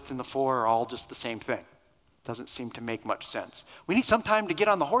the with and the for are all just the same thing. Doesn't seem to make much sense. We need some time to get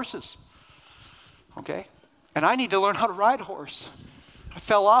on the horses. Okay? And I need to learn how to ride a horse. I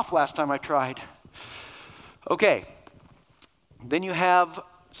fell off last time I tried. Okay. Then you have,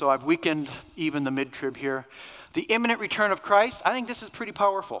 so I've weakened even the mid-trib here. The imminent return of Christ, I think this is pretty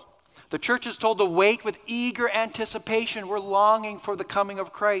powerful. The church is told to wait with eager anticipation. We're longing for the coming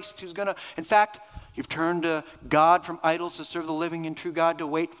of Christ who's going to, in fact, you've turned to God from idols to serve the living and true God, to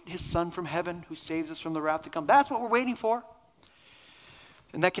wait his Son from heaven who saves us from the wrath to come. That's what we're waiting for.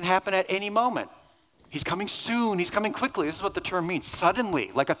 And that can happen at any moment. He's coming soon. He's coming quickly. This is what the term means.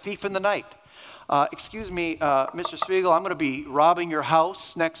 Suddenly, like a thief in the night. Excuse me, Mr. Spiegel, I'm going to be robbing your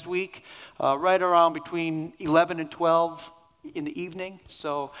house next week, right around between 11 and 12 in the evening.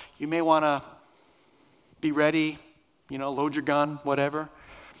 So you may want to be ready, load your gun, whatever.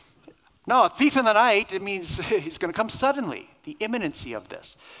 No, a thief in the night, it means he's going to come suddenly. The imminency of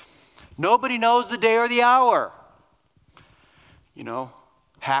this. Nobody knows the day or the hour.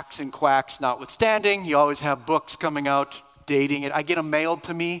 Hacks and quacks notwithstanding, you always have books coming out dating it. I get them mailed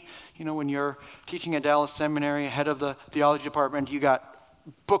to me. When you're teaching at Dallas Seminary, head of the theology department, you got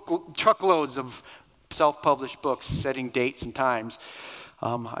truckloads of self-published books setting dates and times.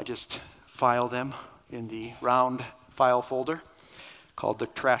 I just file them in the round file folder called the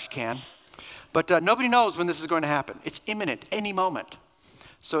trash can. But nobody knows when this is going to happen. It's imminent, any moment.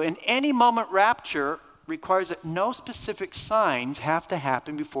 So in any moment, rapture requires that no specific signs have to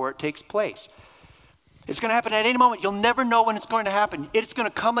happen before it takes place. It's going to happen at any moment. You'll never know when it's going to happen. It's going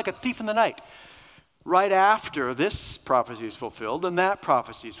to come like a thief in the night. Right after this prophecy is fulfilled, and that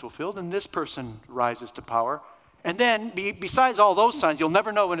prophecy is fulfilled, and this person rises to power. And then, besides all those signs, you'll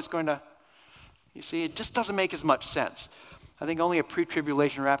never know when it's going to. You see, it just doesn't make as much sense. I think only a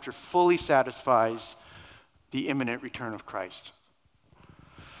pre-tribulation rapture fully satisfies the imminent return of Christ.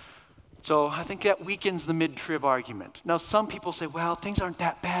 So I think that weakens the mid-trib argument. Now, some people say, well, things aren't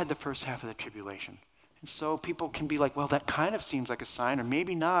that bad the first half of the tribulation. And so people can be like, well, that kind of seems like a sign, or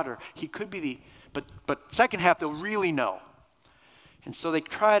maybe not, or he could be but second half, they'll really know. And so they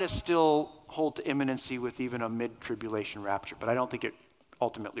try to still hold to imminency with even a mid-tribulation rapture, but I don't think it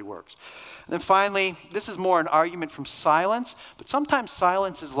ultimately works. And then finally, this is more an argument from silence, but sometimes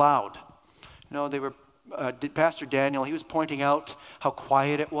silence is loud. Pastor Daniel, he was pointing out how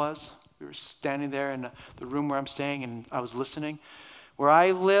quiet it was. We were standing there in the room where I'm staying, and I was listening. Where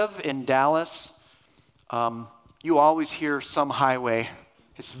I live in Dallas, you always hear some highway.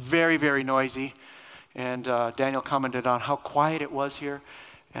 It's very, very noisy. And Daniel commented on how quiet it was here.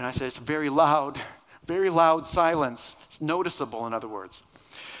 And I said, it's very loud silence. It's noticeable, in other words.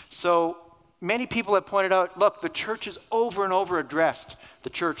 So many people have pointed out, look, the church is over and over addressed. The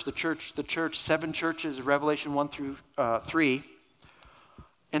church, 7 churches, Revelation 1 through 3.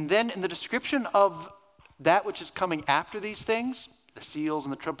 And then in the description of that which is coming after these things, the seals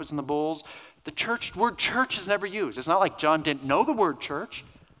and the trumpets and the bowls, the word church is never used. It's not like John didn't know the word church.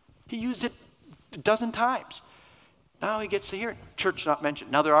 He used it a dozen times. Now he gets to hear it. Church not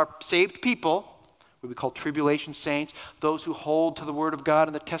mentioned. Now there are saved people, what we call tribulation saints, those who hold to the word of God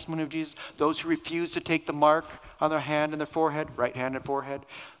and the testimony of Jesus, those who refuse to take the mark on their hand and their forehead, right hand and forehead,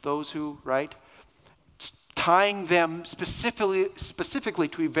 those who, right, tying them specifically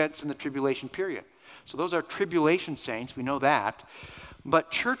to events in the tribulation period. So those are tribulation saints, we know that.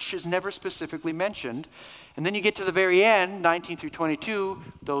 But church is never specifically mentioned. And then you get to the very end, 19 through 22,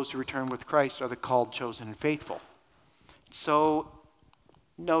 those who return with Christ are the called, chosen, and faithful. So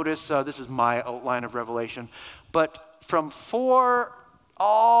notice, this is my outline of Revelation, but from 4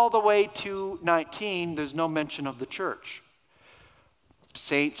 all the way to 19, there's no mention of the church.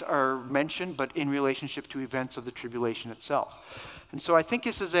 Saints are mentioned, but in relationship to events of the tribulation itself. And so I think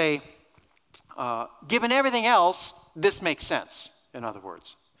this is given everything else, this makes sense, in other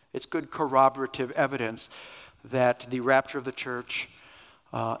words. It's good corroborative evidence that the rapture of the church,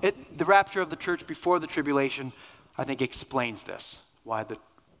 before the tribulation, I think explains this, why the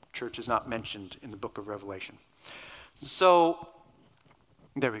church is not mentioned in the book of Revelation. So,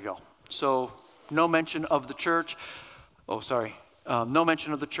 there we go. So, no mention of the church. No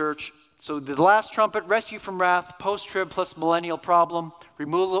mention of the church. So the last trumpet, rescue from wrath, post-trib plus millennial problem,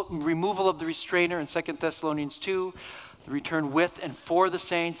 removal of the restrainer in 2 Thessalonians 2, the return with and for the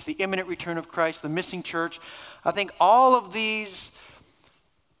saints, the imminent return of Christ, the missing church. I think all of these,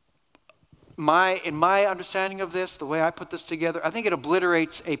 in my understanding of this, the way I put this together, I think it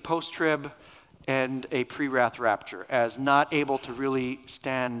obliterates a post-trib and a pre-wrath rapture as not able to really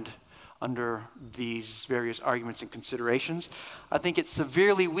stand under these various arguments and considerations. I think it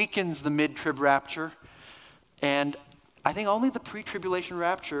severely weakens the mid-trib rapture, and I think only the pre-tribulation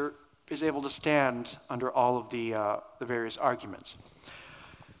rapture is able to stand under all of the various arguments.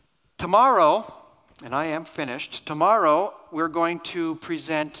 Tomorrow, and I am finished, tomorrow we're going to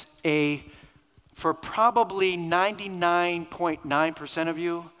present for probably 99.9% of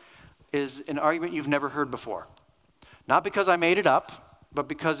you, is an argument you've never heard before. Not because I made it up, but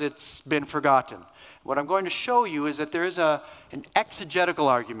because it's been forgotten. What I'm going to show you is that there is an exegetical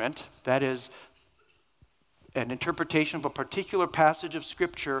argument, that is an interpretation of a particular passage of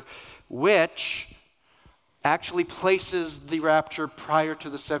Scripture which actually places the rapture prior to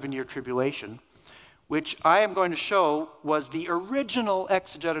the 7-year tribulation, which I am going to show was the original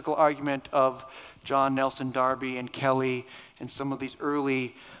exegetical argument of John Nelson Darby and Kelly and some of these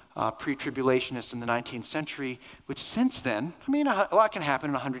early pre-tribulationists in the 19th century, which since then, a lot can happen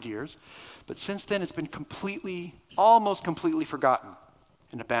in 100 years, but since then it's been almost completely forgotten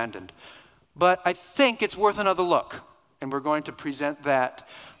and abandoned. But I think it's worth another look, and we're going to present that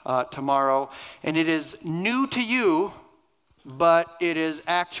tomorrow. And it is new to you, but it is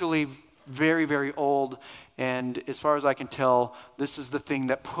actually very, very old, and as far as I can tell, this is the thing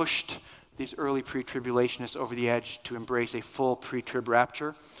that pushed these early pre-tribulationists over the edge to embrace a full pre-trib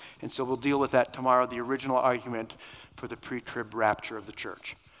rapture. And so we'll deal with that tomorrow, the original argument for the pre-trib rapture of the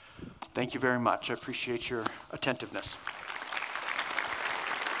church. Thank you very much. I appreciate your attentiveness.